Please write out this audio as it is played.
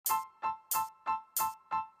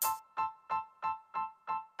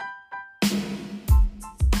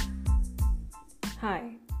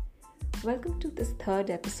Welcome to this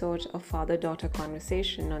third episode of Father-Daughter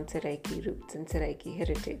Conversation on Saraiki Roots and Saraiki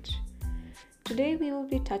Heritage. Today we will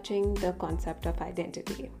be touching the concept of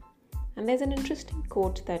identity. And there's an interesting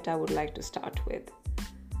quote that I would like to start with.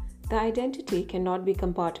 The identity cannot be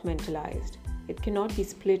compartmentalized. It cannot be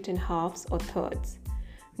split in halves or thirds,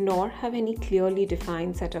 nor have any clearly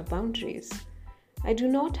defined set of boundaries. I do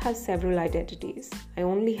not have several identities. I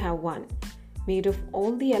only have one, made of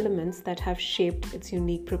all the elements that have shaped its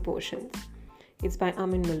unique proportions. It's by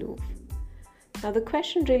Amin Maalouf. Now the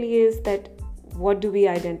question really is that what do we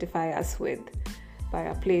identify us with? By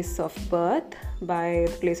our place of birth, by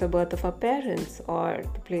the place of birth of our parents, or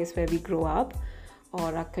the place where we grow up,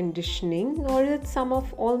 or our conditioning, or is it some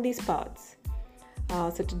of all these parts?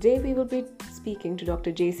 So today we will be speaking to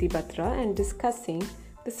Dr. J.C. Batra and discussing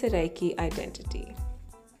the Saraiki identity.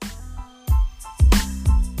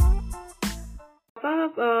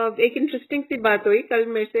 एक interesting सी बात हुई कल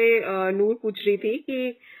मेरे से नूर पूछ रही थी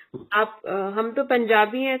कि आप हम तो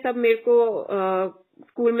पंजाबी हैं सब मेरे को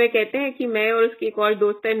स्कूल में कहते हैं कि मैं और उसकी एक और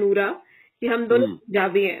दोस्त है नूरा कि हम दोनों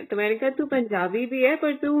पंजाबी हैं। तो मैंने कहा तू पंजाबी भी है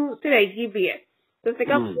पर तू सराइकी भी है। तो उसने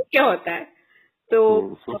कहा क्या होता है?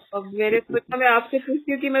 तो मेरे सोचा मैं आपसे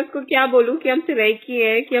पूछती हूँ कि मैं उसको क्या बोलूँ कि हम सराइकी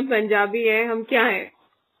हैं कि हम पंजाबी हैं, हम क्या हैं?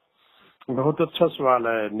 बहुत अच्छा सवाल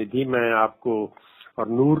है निधि। मैं आपको और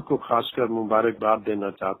नूर को खासकर मुबारकबाद देना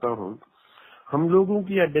चाहता हूँ। हम लोगों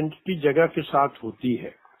की आइडेंटिटी जगह के साथ होती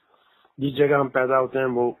है। जिस जगह हम पैदा होते हैं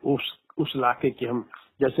वो उस इलाके की हम,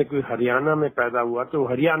 जैसे कोई हरियाणा में पैदा हुआ तो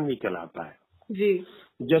हरियाणवी कहलाता है जी।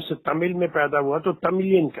 जैसे तमिल में पैदा हुआ तो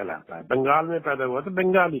तमिलियन कहलाता है, बंगाल में पैदा हुआ तो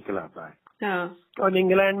बंगाली कहलाता है। हाँ। और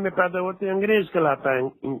इंग्लैंड में पैदा हुआ तो अंग्रेज कहलाता है,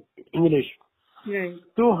 इंग्लिश।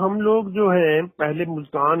 तो हम लोग जो है पहले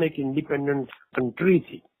मुल्तान एक इंडिपेंडेंट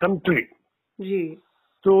कंट्री जी।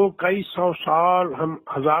 तो कई सौ साल, हम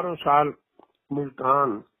हजारों साल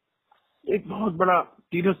मुल्तान एक बहुत बड़ा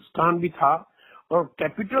तीर्थ स्थान भी था और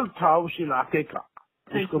कैपिटल था उस इलाके का,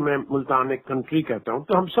 जिसको मैं मुल्तान एक कंट्री कहता हूँ।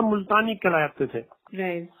 तो हम सब मुल्तानी कहलाते थे।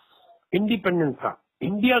 इंडिपेंडेंट था,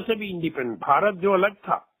 इंडिया से भी इंडिपेंडेंट। भारत जो अलग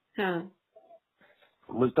था, हाँ।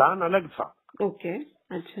 मुल्तान अलग था। ओके,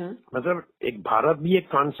 अच्छा। मतलब एक भारत भी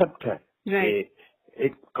एक कॉन्सेप्ट है।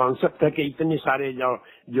 एक कॉन्सेप्ट है कि इतने सारे जो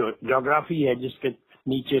ज्योग्राफी है, जिसके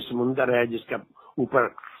नीचे समुंदर है, जिसका ऊपर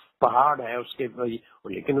पहाड़ है, उसके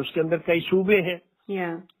लेकिन उसके अंदर कई सूबे हैं,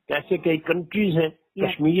 ऐसे कई कंट्रीज हैं,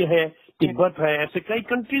 कश्मीर है, तिब्बत है, ऐसे कई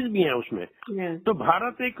कंट्रीज भी हैं उसमें। तो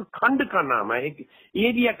भारत एक खंड का नाम है, एक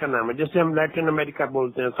एरिया का नाम है। जैसे हम लैटिन अमेरिका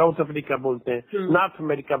बोलते हैं, साउथ अफ्रीका बोलते हैं, नॉर्थ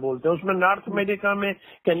अमेरिका बोलते हैं। उसमें नॉर्थ अमेरिका में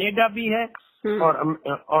कनाडा भी है और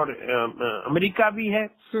अमेरिका भी है।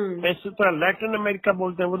 ऐसे तरह लैटिन अमेरिका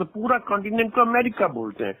बोलते हैं, वो तो पूरा कॉन्टिनेंट को अमेरिका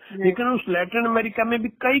बोलते हैं। लेकिन उस लैटिन अमेरिका में भी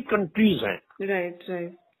कई कंट्रीज हैं।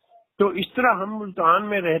 राइट। तो इस तरह हम मुल्तान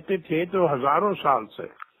में रहते थे तो हजारों साल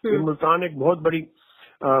से। मुल्तान एक बहुत बड़ी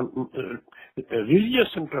रिलीजियस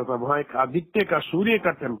सेंटर था। वहाँ एक आदित्य का, सूर्य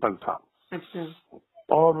का टेम्पल था। अच्छा।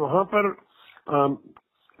 और वहाँ पर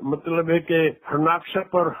मतलब है कि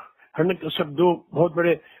हरणाक्षप और हरण्यकश्यप दो बहुत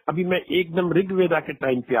बड़े, अभी मैं एकदम ऋग्वेदा के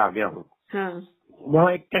टाइम पे आ गया हूँ। हाँ।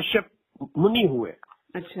 वहाँ एक कश्यप मुनि हुए।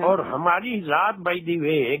 अच्छा। और हमारी जात बाय द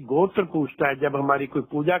वे गोत्र पूछता है, जब हमारी कोई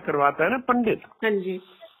पूजा करवाता है ना पंडित, हाँ जी,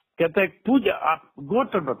 कहता है पूजा आप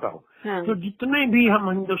गोत्र बताओ। हाँ। तो जितने भी हम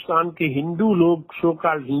हिंदुस्तान के हिंदू लोग,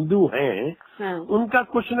 सोकाल हिंदू हैं, हाँ। उनका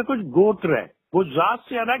कुछ न कुछ गोत्र है। वो जात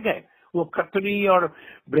से अलग है, वो खत्री और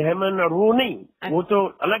ब्राह्मण और वो नहीं, वो तो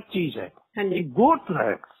अलग चीज है। एक गोत्र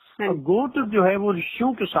है। और गोत्र जो है वो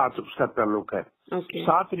ऋषियों के साथ उसका ताल्लुक है।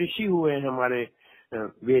 7 ऋषि हुए हैं हमारे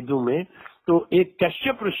वेदों में, तो एक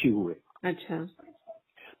कश्यप ऋषि हुए। अच्छा।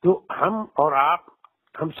 तो हम और आप,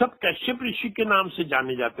 हम सब कश्यप ऋषि के नाम से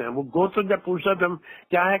जाने जाते हैं। वो गोत्र जब पूछा तो हम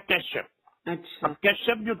क्या है, कश्यप। अच्छा। अब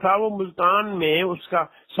कश्यप जो था वो मुल्तान में उसका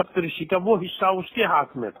सप्तऋषि का वो हिस्सा उसके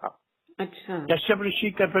हाथ में था। अच्छा। कश्यप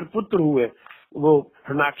ऋषि का फिर पुत्र हुए वो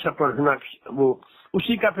हरणाक्षप और वो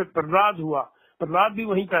उसी का फिर प्रहलाद हुआ। प्रहलाद भी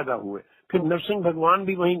वहीं पैदा हुए। फिर नरसिंह भगवान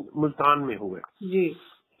भी वहीं मुल्तान में हुए जी।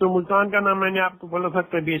 तो मुल्तान का नाम मैंने आपको बोला था,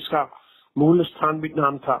 तभी इसका मूल स्थान भी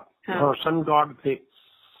नाम था। हाँ। सन गॉड थे,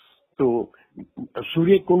 तो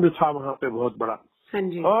सूर्य कुंड था वहाँ पे बहुत बड़ा। हाँ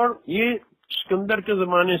जी। और ये सिकंदर के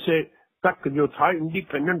जमाने से तक जो था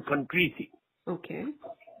इंडिपेंडेंट कंट्री थी। ओके।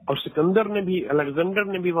 और सिकंदर ने भी, अलेक्जेंडर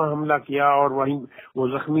ने भी वहाँ हमला किया और वहीं वो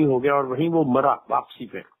जख्मी हो गया और वहीं वो मरा वापसी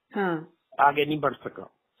पे। हाँ। आगे नहीं बढ़ सका।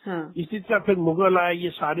 हाँ। इसी तरह फिर मुगल आए, ये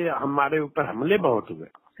सारे हमारे ऊपर हमले बहुत हुए।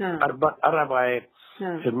 हाँ। अरब आए,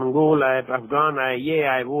 हाँ। फिर मंगोल आए, अफगान आए, ये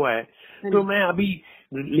आए, वो आए। तो मैं अभी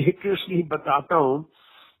लेटेस्टली बताता हूँ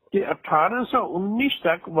कि 1819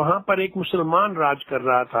 तक वहाँ पर एक मुसलमान राज कर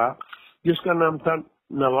रहा था, जिसका नाम था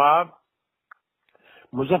नवाब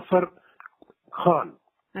मुजफ्फर खान।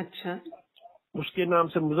 अच्छा। उसके नाम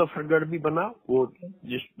से मुजफ्फरगढ़ भी बना, वो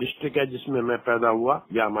जिस डिस्ट्रिक्ट है जिसमें मैं पैदा हुआ,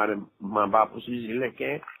 या हमारे माँ बाप उसी जिले के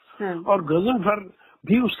हैं। हाँ। और गजनफर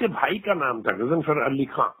भी उसके भाई का नाम था, गजनफर अली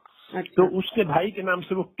खान। अच्छा। तो उसके भाई के नाम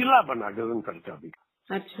से वो किला बना गजनफर का भी।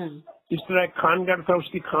 अच्छा। इस तरह एक खानगढ़ था,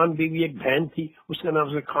 उसकी खान बीवी एक बहन थी, उसके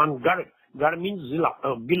नाम से खानगढ़। गढ़ मीन जिला,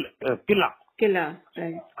 किला। किला।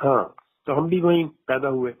 हाँ, तो हम भी वहीं पैदा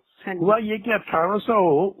हुए। हुआ ये कि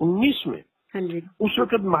 1819 में हाँ जी। उस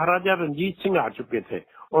वक्त महाराजा रंजीत सिंह आ चुके थे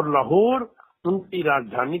और लाहौर उनकी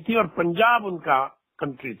राजधानी थी और पंजाब उनका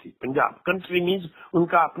कंट्री थी। पंजाब कंट्री मीन्स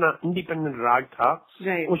उनका अपना इंडिपेंडेंट राज था,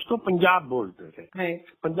 उसको पंजाब बोलते थे।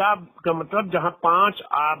 पंजाब का मतलब जहाँ 5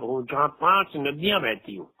 आब हो, जहाँ 5 नदियां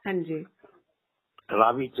बहती हो। हाँ जी।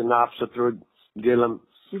 रावी, चनाब, सतलुज, झेलम।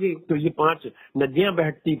 तो ये 5 नदियां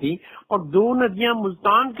बहती थी और 2 नदियां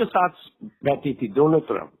मुल्तान के साथ बहती थी, दोनों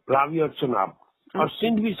तरफ, रावी और चनाब, और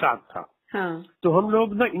सिंध भी साथ था। हाँ। तो हम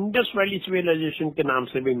लोग ना इंडस वैली सिविलाइजेशन के नाम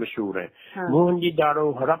से भी मशहूर है। हाँ।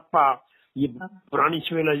 मोहनजोदाड़ो, हड़प्पा, ये पुरानी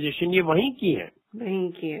सिविलाइजेशन ये वहीं की है।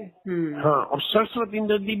 हाँ, और सरस्वती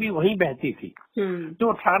नदी भी वहीं बहती थी। तो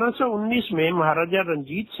 1819 में महाराजा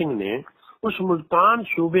रंजीत सिंह ने उस मुल्तान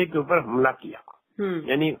सूबे के ऊपर हमला किया,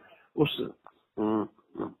 यानी उस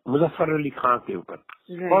मुजफ्फर अली खान के ऊपर,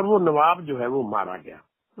 और वो नवाब जो है वो मारा गया।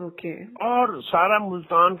 ओके। और सारा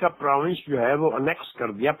मुल्तान का प्रोविंस जो है वो अनेक्स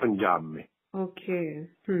कर दिया पंजाब में। ओके।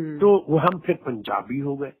 तो वो हम फिर पंजाबी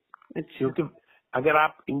हो गए। अच्छा। क्योंकि अगर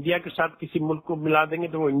आप इंडिया के साथ किसी मुल्क को मिला देंगे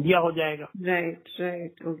तो वो इंडिया हो जाएगा।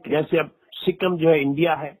 राइट। ओके। जैसे अब सिक्किम जो है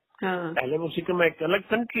इंडिया है। हाँ। पहले वो सिक्किम एक अलग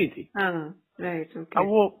कंट्री थी। हाँ। राइट। ओके। अब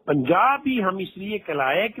वो पंजाब ही हम इसलिए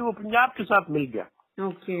कहलाए कि वो पंजाब के साथ मिल गया।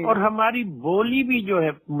 ओके। और हमारी बोली भी जो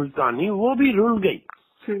है मुल्तानी, वो भी रुल गई,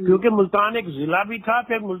 क्योंकि मुल्तान एक जिला भी था,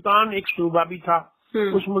 फिर मुल्तान एक सूबा भी था।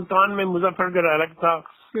 उस मुल्तान में मुजफ्फरगढ़ अलग था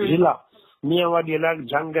जिला, मियांवाड़ी अलग,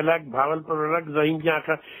 जंग अलग, भावलपुर अलग, जहींजा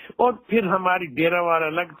का, और फिर हमारी डेरावार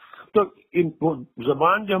अलग। तो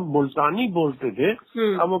जबान जो हम मुल्तानी बोलते थे,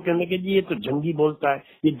 अब वो कहने के जी ये तो जंगी बोलता है,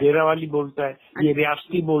 ये डेरावाली बोलता है, ये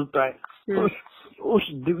रियासती बोलता है। उस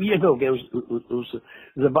डिवीजन हो गए उस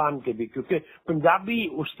जबान के भी, क्योंकि पंजाबी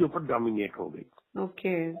उसके ऊपर डोमिनेट हो गई। ओके।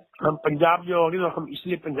 हम पंजाब जो हो गए, तो हम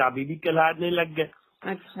इसलिए पंजाबी भी कहलाने लग गए।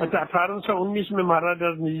 अच्छा। 1819 में महाराजा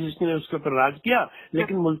रंजीत सिंह ने उसके ऊपर राज किया,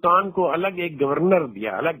 लेकिन मुल्तान को अलग एक गवर्नर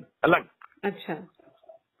दिया, अलग। अच्छा।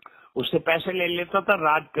 उससे पैसे ले लेता था,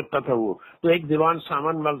 राज करता था वो। तो एक दीवान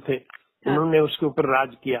सामनमल थे, उन्होंने उसके ऊपर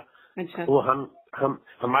राज किया। अच्छा। वो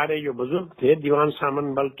हमारे जो बुजुर्ग थे दीवान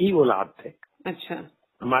सामनमल की औलाद थे। अच्छा।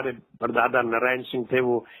 हमारे परदादा नारायण सिंह थे,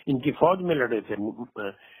 वो इनकी फौज में लड़े थे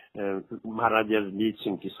महाराजा रंजीत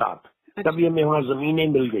सिंह के साथ। अच्छा। तब ये में वहाँ जमीनें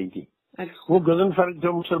मिल गई थी। अच्छा। वो गजनफर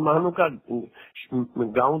जो मुसलमानों का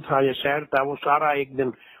गांव था या शहर था, वो सारा एक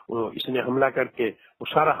दिन इसने हमला करके वो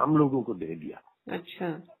सारा हम लोगों को दे दिया। अच्छा।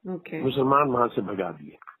 ओके। मुसलमान वहाँ से भगा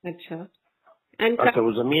दिए। अच्छा।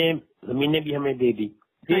 वो जमीनें भी हमें दे दी।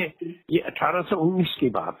 ये 1819 की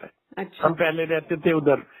बात है। अच्छा। हम पहले रहते थे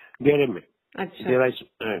उधर डेरे में। अच्छा। डेरा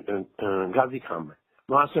गाजी खान में,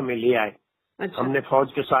 वहां से हमें ले आए। अच्छा। हमने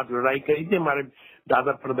फौज के साथ लड़ाई करी थी। हमारे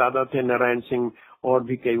दादा परदादा थे नारायण सिंह, और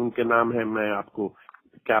भी कई उनके नाम है, मैं आपको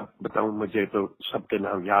क्या बताऊं, मुझे तो सबके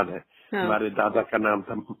नाम याद है। हाँ। हमारे दादा का नाम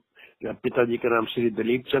था, पिताजी का नाम श्री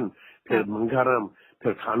दलीप चंद, फिर मंगाराम,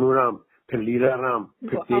 फिर खानूराम, फिर लीलाराम,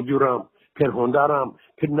 फिर तेजूराम, फिर होंदाराम,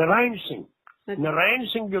 फिर नारायण सिंह। अच्छा। नारायण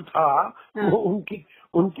सिंह जो था, हाँ, वो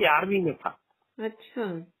उनकी आर्मी में था।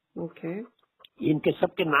 अच्छा। ओके। इनके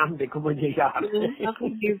सबके नाम देखो मुझे याद है।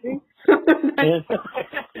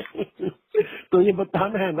 तो ये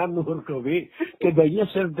बताना है ना नूर को भी कि भैया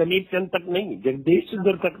सिर्फ दलीप चंद तक नहीं, जगदीश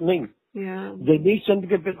चंद्र तक नहीं। जगदीश चंद्र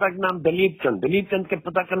के पिता का नाम दलीप चंद के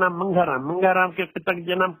पिता का नाम मंगाराम के पिता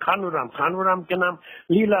का नाम खानूराम के नाम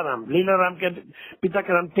लीलाराम के पिता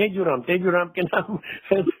का नाम तेजूराम के नाम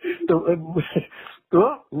तो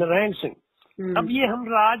नारायण सिंह। अब ये हम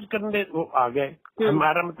राज करने आ गए।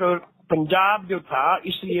 हमारा मतलब पंजाब जो था,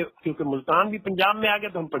 इसलिए क्योंकि मुल्तान भी पंजाब में आ गया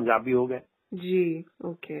तो हम पंजाबी हो गए जी।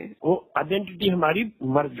 ओके। वो आइडेंटिटी हमारी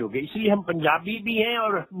मर्ज हो गई, इसलिए हम पंजाबी भी हैं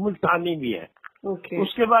और मुल्तानी भी हैं। ओके।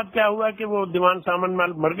 उसके बाद क्या हुआ कि वो दीवान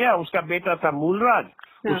सामनमल मर गया, उसका बेटा था मूलराज।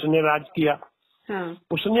 हाँ। उसने राज किया। हाँ।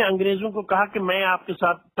 उसने अंग्रेजों को कहा कि मैं आपके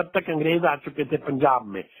साथ, तब तक अंग्रेज आ चुके थे पंजाब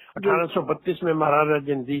में। 1832 में महाराजा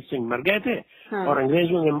रंजीत सिंह मर गए थे। हाँ। और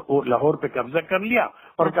अंग्रेजों ने लाहौर पे कब्जा कर लिया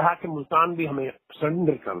और हाँ। कहा कि मुल्तान भी हमें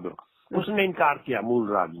सरेंडर कर दो। उसने इनकार किया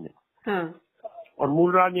मूलराज ने। हाँ। और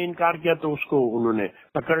मूलराज ने इनकार किया तो उसको उन्होंने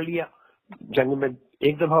पकड़ लिया जंग में।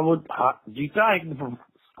 एक दफा वो जीता, एक दफा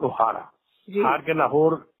वो हारा। हार के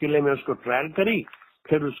लाहौर किले में उसको ट्रायल करी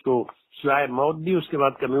फिर उसको सजाए मौत दी, उसके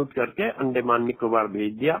बाद कम्यूट करके अंडमान निकोबार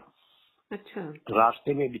भेज दिया। अच्छा।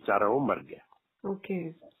 रास्ते में बेचारा वो मर गया। ओके।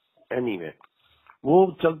 एनीवे, वो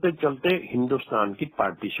चलते चलते हिंदुस्तान की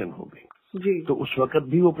पार्टीशन हो गई जी। तो उस वक्त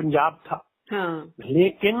भी वो पंजाब था। हाँ।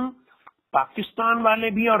 लेकिन पाकिस्तान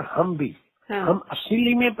वाले भी और हम भी, हाँ। हम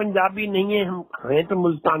असली में पंजाबी नहीं है, हम हैं तो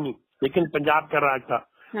मुल्तानी, लेकिन पंजाब का राज था।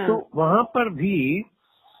 हाँ। तो वहां पर भी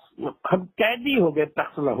हम कैदी हो गए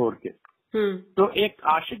तख्त लाहौर के। तो एक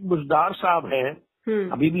आशिक बुजदार साहब हैं,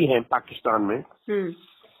 अभी भी हैं पाकिस्तान में।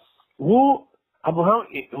 वो अब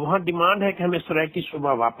वहाँ डिमांड है कि हमें सरायकी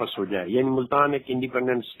सूबा वापस हो जाए, यानी मुल्तान एक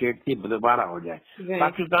इंडिपेंडेंट स्टेट की दोबारा हो जाए।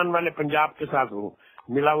 पाकिस्तान वाले पंजाब के साथ वो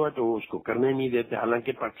मिला हुआ तो वो उसको करने नहीं देते,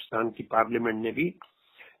 हालांकि पाकिस्तान की पार्लियामेंट ने भी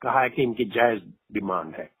कहा है कि इनकी जायज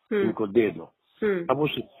डिमांड है, इनको दे दो। अब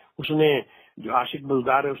उसने जो आशिक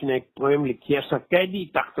बुजदार है उसने एक पोएम लिखी है, ऐसा कैदी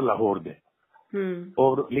तख्त लाहौर दे,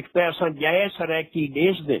 और लिखता है ऐसा जय सरायकी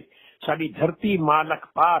देश दे, साड़ी धरती मालक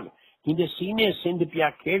पाल, हिंदे सीने सिंध पिया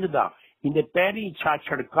खेड़दा, हिंदे पैरी छा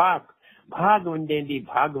छड़काक, भाग वंडे दी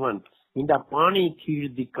भागवंत, हिंदा पानी खीर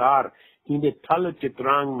दी कार, हिंदे थल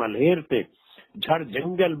चित्रांग मलहेर ते, झड़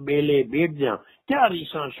जंगल बेले बैठ जा, क्या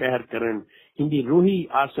रीसा शहर करन, हिंदी रूही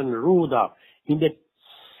आसन रूदा, हिंदे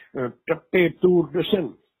टप्पे तूर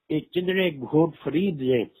दुशन, एक चिंदड़े घोट फरीद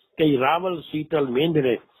जे, कई रावल सीतल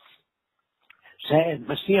मेंदरे, सहज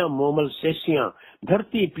बसियां मोमल सेसियां,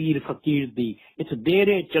 धरती पीर फकीर दी, इस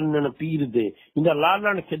देरे चन्नन पीर दे, इंदा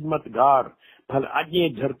लालन खिदमत गार, भल अजे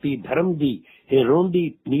धरती धर्म दी, हे रोंदी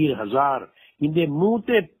नीर हजार, इंदे मुंह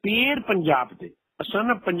ते पेर पंजाब दे, असा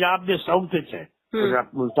न पंजाब दे साउथ च है,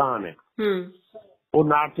 मुल्तान है, ਉਹ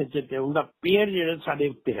ਨਾਰਥ ਚ ਤੇ ਉਹਦਾ ਪੇਰ ਜਿਹੜੇ ਸਾਡੇ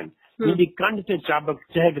ਉੱਤੇ ਹਨ, ਇਹਦੀ ਕੰਧ ਤੇ ਚਾਬਕ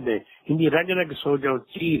ਚਹਿਕਦੇ, ਇਹਦੀ ਰਗ ਰਗ ਸੋ ਜਾਓ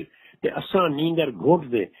ਚੀਰ ਤੇ ਅਸਾਂ ਨੀਂਦਰ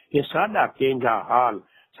ਘੋਟਦੇ, ਇਹ ਸਾਡਾ ਕੇਂਜਾ ਹਾਲ,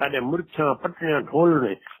 ਸਾਡੇ ਮੁਰਛਾਂ ਪਟਣੀਆਂ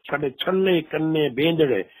ਢੋਲਣੇ, ਸਾਡੇ ਛੱਲੇ ਕੰਨੇ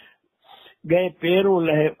ਬੇਂਦੜੇ ਗਏ ਪੈਰੋਂ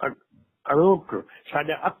ਲਹਿ ਅਰੋਕ,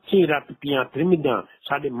 ਸਾਡੇ ਅੱਖੀ ਰਤ ਪੀਆਂ ਤ੍ਰਿਮਦਾਂ,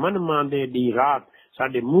 ਸਾਡੇ ਮਨ ਮਾਂਦੇ ਦੀ ਰਾਤ,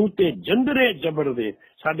 ਸਾਡੇ ਮੂੰਹ ਤੇ ਜੰਦਰੇ ਜਬੜਦੇ,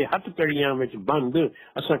 ਸਾਡੇ ਹੱਥ ਕੜੀਆਂ ਵਿੱਚ ਬੰਦ,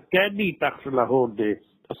 ਅਸਾਂ ਕੈਦੀ ਤਖਤ ਲਾਹੌਰ ਦੇ,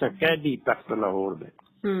 असा कैदी तख्त लाहौर दे।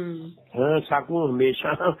 हाँ, साकू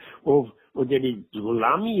हमेशा वो जेडी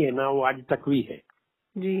गुलामी है ना, वो आज तक भी है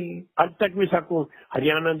जी, आज तक भी साकू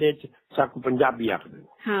हरियाणा दे साकू पंजाबी आखदे,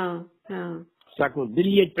 साकू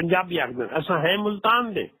दिल्ली पंजाबी आखदे, असा है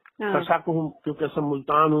मुल्तान दे, पर साकू क्योंकि असा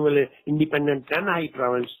मुल्तान हूं वाले इंडिपेंडेंट कहना ही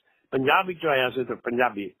प्रोविंस पंजाब विच आया से तो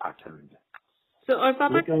पंजाबी आखदे। तो और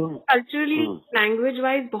पापा कल्चरली लैंग्वेज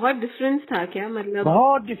वाइज बहुत डिफरेंस था क्या, मतलब?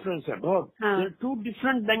 बहुत डिफरेंस है, बहुत। Two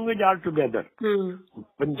different language are together.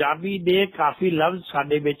 Punjabi दे काफी लफ्ज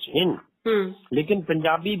साडे विच हैं, लेकिन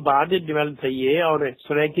पंजाबी बाद डेवलप थई है और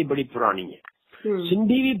सरायकी बड़ी पुरानी है।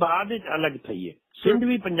 सिंधी भी बाद अलग थई है, सिंध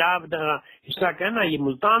भी पंजाब दा हिस्सा कहना, ये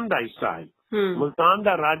मुल्तान दा हिस्सा है, मुल्तान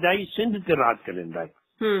दा राजा ही सिंध ते राज करेंदा है।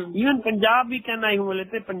 इवन पंजाब भी कहना ही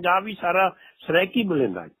बोले ते पंजाब भी सारा सरायकी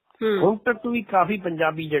बोलेंदा है। ਹੁਣ तक भी काफी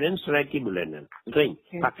पंजाबी जड़े सरायकी बोले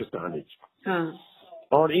पाकिस्तान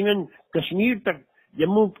और इवन कश्मीर तक,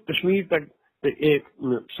 जम्मू कश्मीर तक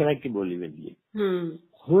सरायकी बोली वेंदी है।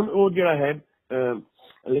 हुण वो जड़ा है,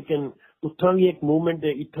 लेकिन उत्थां भी एक मूवमेंट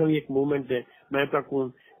है, इत्थां भी एक मूवमेंट है। मैं ताकू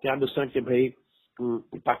क्या दसा कि भाई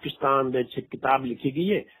पाकिस्तान दे किताब लिखी गई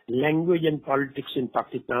है, language and politics in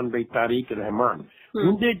Pakistan by Tariq Rahman,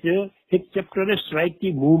 उनदे च एक चैप्टर है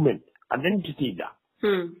सरायकी मूवमेंट आइडेंटिटी दा,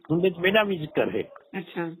 मेरा भी जिक्र है।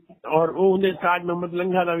 अच्छा। और वो उन्हें ताज मोहम्मद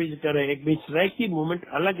लंघा का भी जिक्र है। एक सरायकी मूवमेंट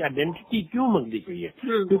अलग आइडेंटिटी क्यों मंगती पई है,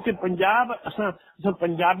 क्योंकि पंजाब असा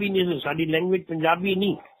पंजाबी नहीं, साडी लैंग्वेज पंजाबी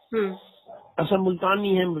नहीं, असा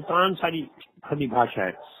मुल्तानी है, मुल्तान साडी भाषा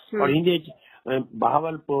है। और हिंदे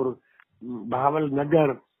बहावलपुर, बहावल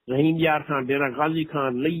नगर, रहीम यार खान, डेरा गाजी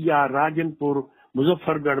खान, लिया, राजनपुर,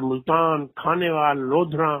 मुजफ्फरगढ़, मुल्तान, खानेवाल,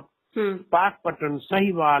 लोधरा, पाकपटन,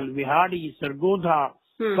 सहीवाल, विहाड़ी, सरगोधा,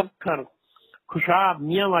 पत्थर, खुशाब,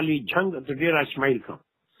 मियाँ वाली, झंग, डेरा इस्माइल खान,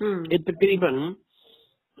 ये तकरीबन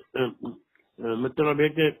मतलब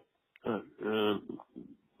एक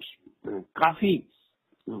काफी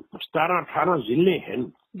 17-18 जिले हैं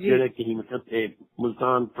जेड़े की मतलब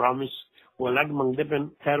मुल्तान प्रॉमिस वो अलग मंगते पे।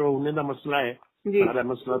 खैर वो उन्हें दा मसला है, सारा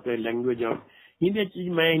मसला तो लैंग्वेज और हिंदी चीज।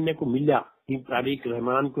 मैं इन्हें को मिला, तारिक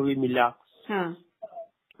रहमान को भी मिला,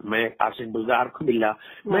 मैं आसिफ बुजदार को मिला,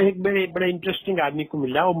 मैं एक बड़े इंटरेस्टिंग आदमी को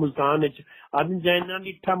मिला, वो मुल्तान आदमी जैना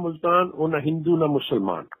डिठा मुल्तान, वो ना हिंदू ना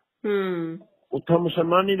मुसलमान, उतना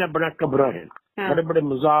मुसलमान ना बड़ा कब्र है, बड़े बड़े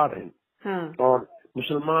मजार हैं, और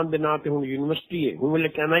मुसलमान दे नाते हुन यूनिवर्सिटी है। हुन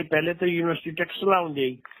कहना ही पहले तो यूनिवर्सिटी टेक्सला होंदी,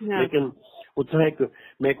 लेकिन उतना एक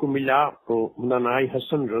मैं को मिला, तो उनका नाम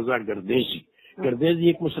हसन रजा गर्देजी। गर्देजी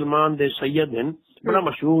एक मुसलमान दे सैयद हैं, बड़ा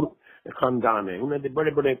मशहूर खानदान है, उन्होंने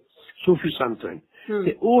बड़े बड़े सूफी संत हैं।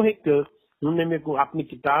 ते ਉਹ ਇੱਕ ਉਹਨੇ ਮੇਰੇ ਕੋ ਆਪਣੀ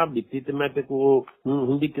ਕਿਤਾਬ ਦਿੱਤੀ ਤੇ ਮੈਂ ਤੇ ਕੋ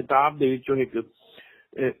ਹਿੰਦੀ ਕਿਤਾਬ ਦੇ ਵਿੱਚੋਂ ਇੱਕ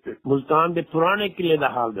ਮੁਲਤਾਨ ਦੇ ਪੁਰਾਣੇ ਕਿਲੇ ਦਾ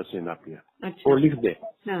ਹਾਲ ਦੱਸਣਾ ਪਿਆ। ਉਹ ਲਿਖਦੇ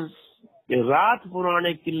ਕਿ ਰਾਤ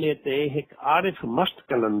ਪੁਰਾਣੇ ਕਿਲੇ ਤੇ ਇੱਕ ਆਰਿਫ ਮਸਤ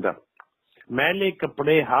ਕਲੰਦਰ, मैले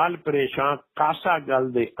कपड़े हाल परेशान कासा गल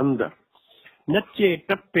दे अंदर, नच्चे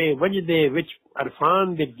टप्पे वजदे विच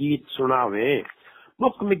अरफान दे गीत सुनावे,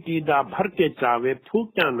 मुक मिट्टी दा भर के चावे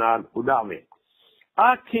फूटां नाल उड़ावे,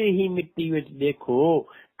 आखे ही मिट्टी विच देखो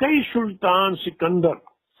कई सुल्तान सिकंदर,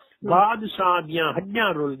 बादशाह दियां हड्डियां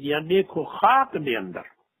रुलदियां देखो खाक दे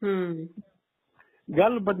अंदर,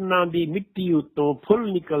 गल बदना दी मिट्टी उत्तों फुल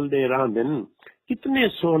निकलदे रांदन, कितने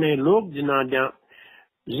सोने लोग जिन्हां दियां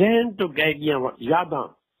जहन तो गह गया यादां,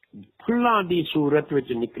 फुल्लां दी सूरत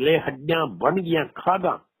विच निकले हड्डियां बन गया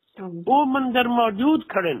खादा, वो मंदिर मौजूद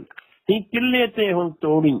खड़न ही किले ते हुण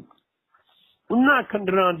तोड़ी, उन्हां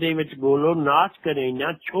खंडरां दे विच गोलो नाच करे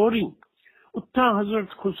या छोरी, उत्था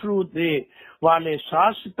हजरत खुसरू दे वाले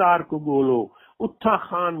साज सितार को गोलो, उत्था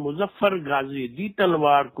खान मुजफ्फर गाजी दी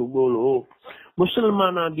तलवार को गोलो,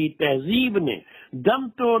 मुसलमाना दी तहजीब ने दम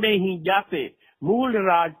तोड़े ही जाते, मूल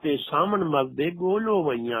राज ते सामन मरदे गोलो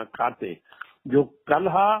वइयां खाते, जो कल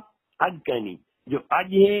हा अज कहनी, जो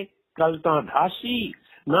अज है कल ता धासी,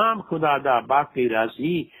 नाम खुदा दा बाकी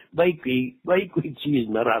रासी, बई कोई चीज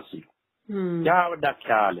न रासी। क्या वड्डा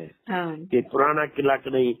ख्याल है कि पुराना किला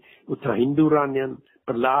कहीं उथा हिंदू रानियन,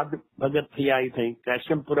 प्रहलाद भगत थी आई थी,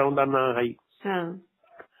 कैशमपुरा उनका नाम है,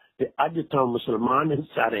 अज था मुसलमान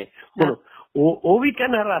सारे। वो भी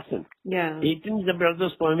कहना रासन इतनी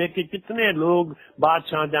जबरदस्त पोएम है कि कितने लोग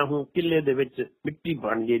बादशाह जाहूं किले दे विच मिट्टी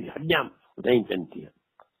बन गई, हड्डियां नहीं चलती।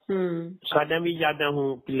 साडा भी यादा हूं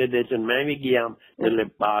किले दे च मैं भी गया जल्ले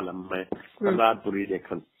बाल मैं प्रहलादपुरी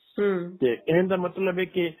देखन, ते कहने दा मतलब है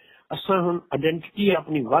कि असा हुन आइडेंटिटी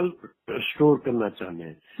अपनी वल स्टोर करना चाहते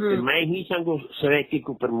हैं। मैं ही संगो सराइकी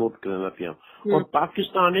को प्रमोट करना पिया, और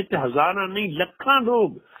पाकिस्तान इत्ते हजारां नहीं लखां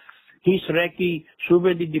लोग ही सराइकी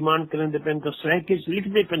सूबे की डिमांड करेंदे पेन, तो सराइकी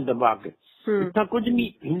लिखते पेन दबा के, इतना कुछ नहीं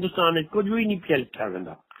हिंदुस्तान कुछ भी नहीं पिया लिखा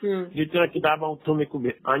वेंदा। जिस तरह किताबां उथों में को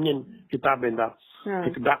आयन किताबें दा,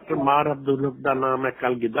 एक डॉक्टर मार अब्दुल हक दा नाम है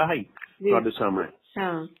कल गिदा ही तुहाडे सामने,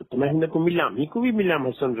 तो मैं इनको मिला, मी को भी मिला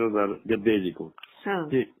हसन रजा जद्दे जी को,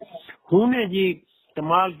 हुने जी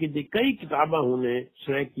कमाल की दी कई किताबां हुने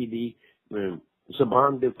सराइकी दी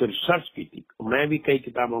जबान दे उत्ते रिसर्च की थी। मैं भी कई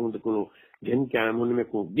किताबां उनके को जिन के आया उनमें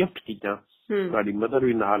को गिफ्ट किया, ਤੁਹਾਡੀ मदर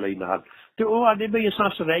भी नाल आई नाल, ते ओ आदे भाई असा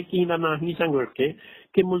सराइकी दा नाम ही संग रखे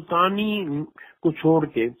कि मुल्तानी को छोड़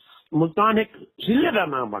के मुल्तान एक जिले का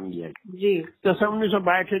नाम बन गया जी। तो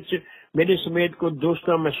 1962 मेरे समेत को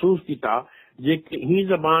दोस्तों महसूस किया जे ही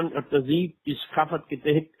जबान और तहजीब की सकाफत के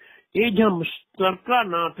तहत एजा मुश्तरका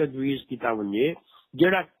ना तजवीज किया वने,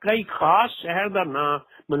 जेड़ा कई खास शहर का ना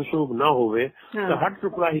मनसूब ना होवे, तो हर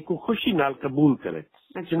टुकड़ा ही को खुशी नाल कबूल करे।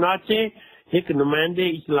 चुनाचे एक नुमाइंदे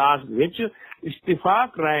इजलास विच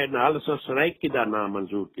इस्तिफाक राय नाल सराइकी दा नाम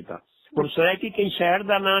मंजूर किया। और सराइकी कई शहर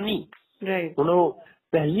का ना नहीं, हुण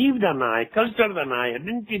तहजीब का ना है, कल्चर का ना है,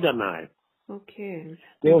 आइडेंटिटी का ना है।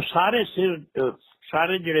 ते वो सारे सिर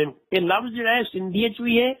सारे जेड़े ये लफ्ज जेड़ा है सिंधी च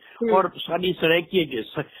भी है और साडी सराइकी च,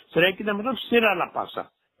 सराइकी का मतलब सिर वाला पासा,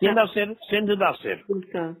 जिंदा सिर सिंध दा सिर,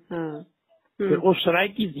 ते ओ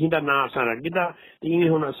सराइकी जिंदा नाम असा रख दिता। इवें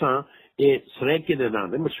हुण असा ये सराइकी दे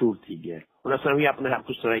नाम ते मशहूर थी गया। हुण असा भी अपने आप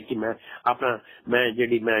को सराइकी मैं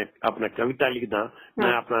जेड़ी मैं अपना कविता लिखदा,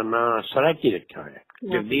 मैं अपना नाम सराइकी रखा है,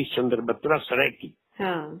 जगदीश चंद्र बत्रा सराइकी।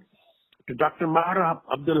 तो डॉक्टर मार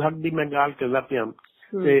अब्दुल हक दी मैं गाल करदा पिया,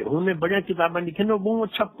 ते उन्हें बड़िया किताबां लिखी ने, बहुत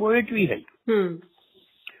अच्छा पोएट भी है।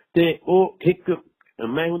 ते ओ एक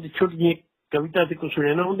मैं उनकी छोटी जी कविता ते कुछ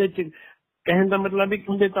सुने ना, उनदे च कहने का मतलब है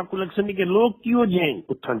कि उनदे तक लक्षण कि लोग क्यों जाए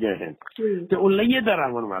उठा जाए हैं, ते ओ लइये दा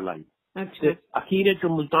रावण वाला ही। ते अखीरे तो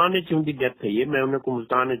मुल्तान च उनकी डेथ है, मैं उन्हें को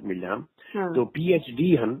मुल्तान च मिला, तो पीएचडी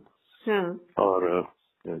हन और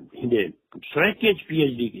हिंदे सराइकी च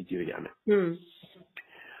पीएचडी की हो जाना।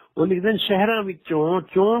 वो लिखते शहरों विचों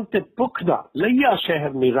चोन ते भुख दा लइया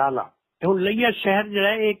शहर निराला। हुण लइया शहर जो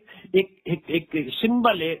है एक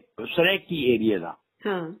सिंबल है सराइकी एरिया दा।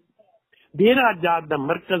 डेरा जात दा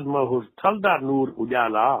मरकज महूर थलदा नूर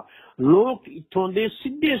उजाला, लोग इथों दे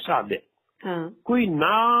सीधे सादे, कोई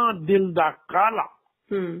ना दिल दा काला,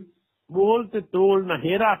 बोल ते तोल ना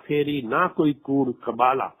हेरा फेरी, ना कोई कूड़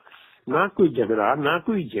कबाला, ना कोई झगड़ा, ना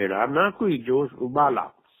कोई झेड़ा, ना कोई जोश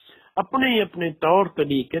उबाला, अपने अपने तौर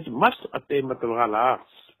तरीके मस्त अते मतवाला,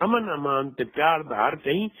 अमन अमान ते प्यार धार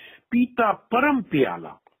कहीं पीता परम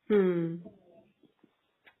प्याला।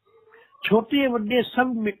 छोटे वड्डे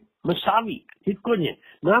सब मसावी इको जे,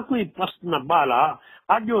 ना कोई पस्त न बाला,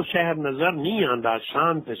 अज वो शहर नजर नहीं आंदा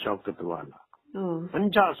शान ते शौकत वाला।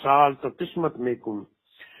 50 साल तो किस्मत में कुम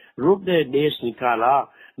रूप दे देश निकाला,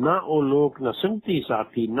 ना ओ लोक न संगती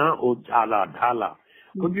साथी, ना ओ झाला ढाला।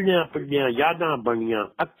 कुजड़िया पिजड़िया यादा बनिया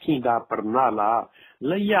अखी दा परनाला,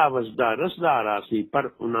 लैया वसदा रसदा रासी पर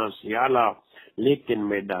उना सियाला। लेकिन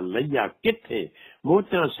मेरा लैया किथे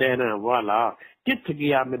मोचा शहर वाला, किथ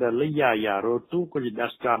गया मेरा लैया यारो, तू कुछ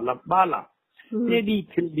दसका लबाला। तेरी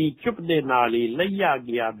खिलदी चुप दे नाली, लैया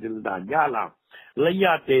गया दिल दा जाला।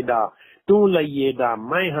 लैया तेदा तू लइये दा,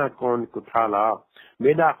 मैं हाँ कौन कुठाला।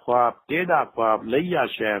 मेरा ख्वाब तेरा ख्वाब, लैया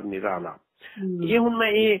शहर निराला। ये हूं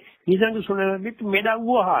मैं ये हिजंग सुने भी तो मेरा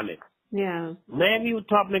वो हाल है। मैं भी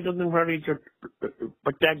उठा अपने कदम फड़ी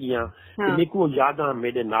पट्टा गया, देखो यादा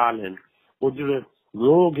मेरे नाल हैं, वो जो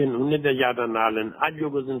लोग हैं उन्हें दे यादा नाल हैं। अज जो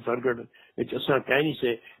कदम फरगड़ असा कह नहीं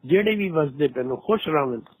से जेड़े भी वसदे पे खुश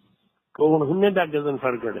रहन, उन्हें दा कदम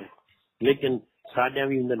फरगड़ है, लेकिन साडिया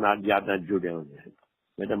भी उन्हें नाल यादा जुड़े होंगे हैं।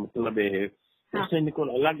 मेरा मतलब है उसने निकोल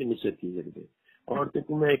अलग नहीं थी जरूर। और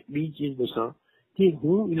तो मैं एक भी चीज दसा कि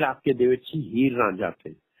हूं इलाके दे विच हीर रांझा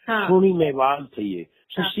थे, सोनी मेवाल थे, ये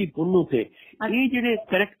शशि पुन्नू थे, ये जेडे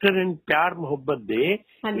कैरेक्टर एंड प्यार मोहब्बत दे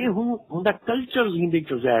ये हूं उनका कल्चर जिंदगी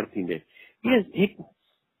चो ज़ाहिर थींदे। ये एक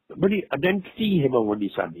बड़ी आइडेंटिटी है बहुत वड्डी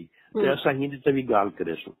साडी, ते असां हिंद ते भी गाल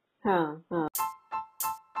करे सो।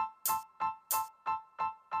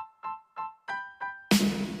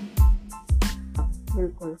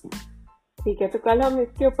 बिल्कुल ठीक है, तो कल हम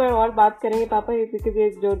इसके ऊपर और बात करेंगे पापा, बिकॉज ये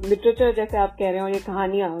जो लिटरेचर जैसे आप कह रहे हो, ये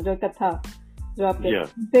कहानियां जो कथा जो आप कह रहे हैं,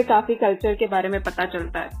 इससे काफी कल्चर के बारे में पता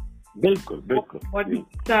चलता है। बिल्कुल बिल्कुल, what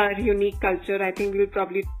is unique culture. I think we will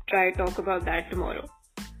probably try talk about that tomorrow.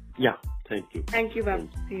 या thank you Baba,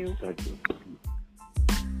 C you. Thank you.